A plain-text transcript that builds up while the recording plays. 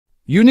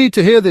You need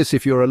to hear this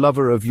if you're a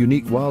lover of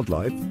unique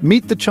wildlife.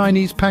 Meet the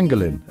Chinese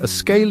pangolin, a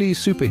scaly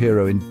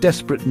superhero in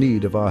desperate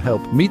need of our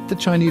help. Meet the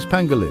Chinese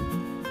pangolin,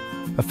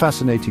 a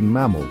fascinating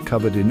mammal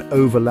covered in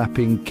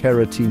overlapping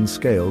keratin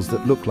scales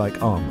that look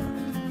like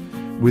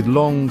armor. With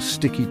long,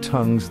 sticky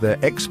tongues,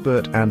 they're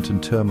expert ant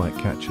and termite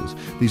catchers.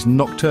 These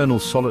nocturnal,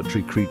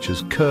 solitary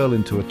creatures curl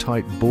into a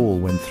tight ball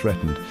when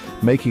threatened,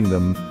 making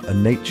them a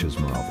nature's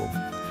marvel.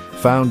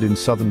 Found in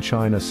southern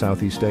China,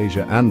 Southeast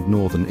Asia, and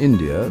northern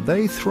India,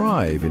 they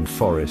thrive in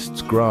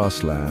forests,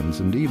 grasslands,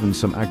 and even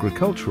some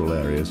agricultural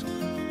areas.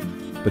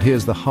 But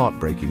here's the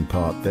heartbreaking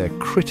part: they're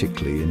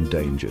critically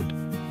endangered.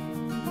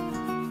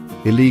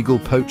 Illegal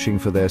poaching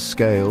for their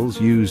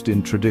scales, used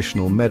in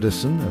traditional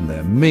medicine, and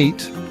their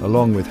meat,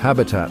 along with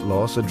habitat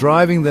loss, are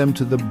driving them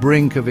to the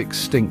brink of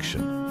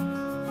extinction.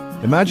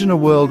 Imagine a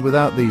world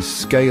without these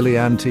scaly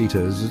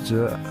anteaters.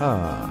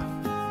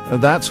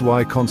 And that's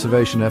why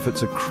conservation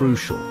efforts are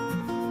crucial.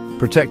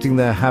 Protecting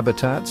their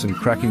habitats and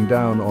cracking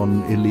down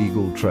on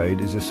illegal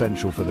trade is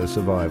essential for their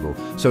survival.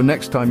 So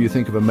next time you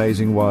think of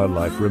amazing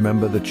wildlife,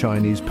 remember the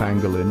Chinese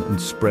pangolin and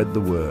spread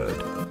the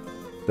word.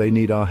 They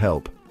need our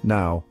help,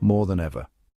 now more than ever.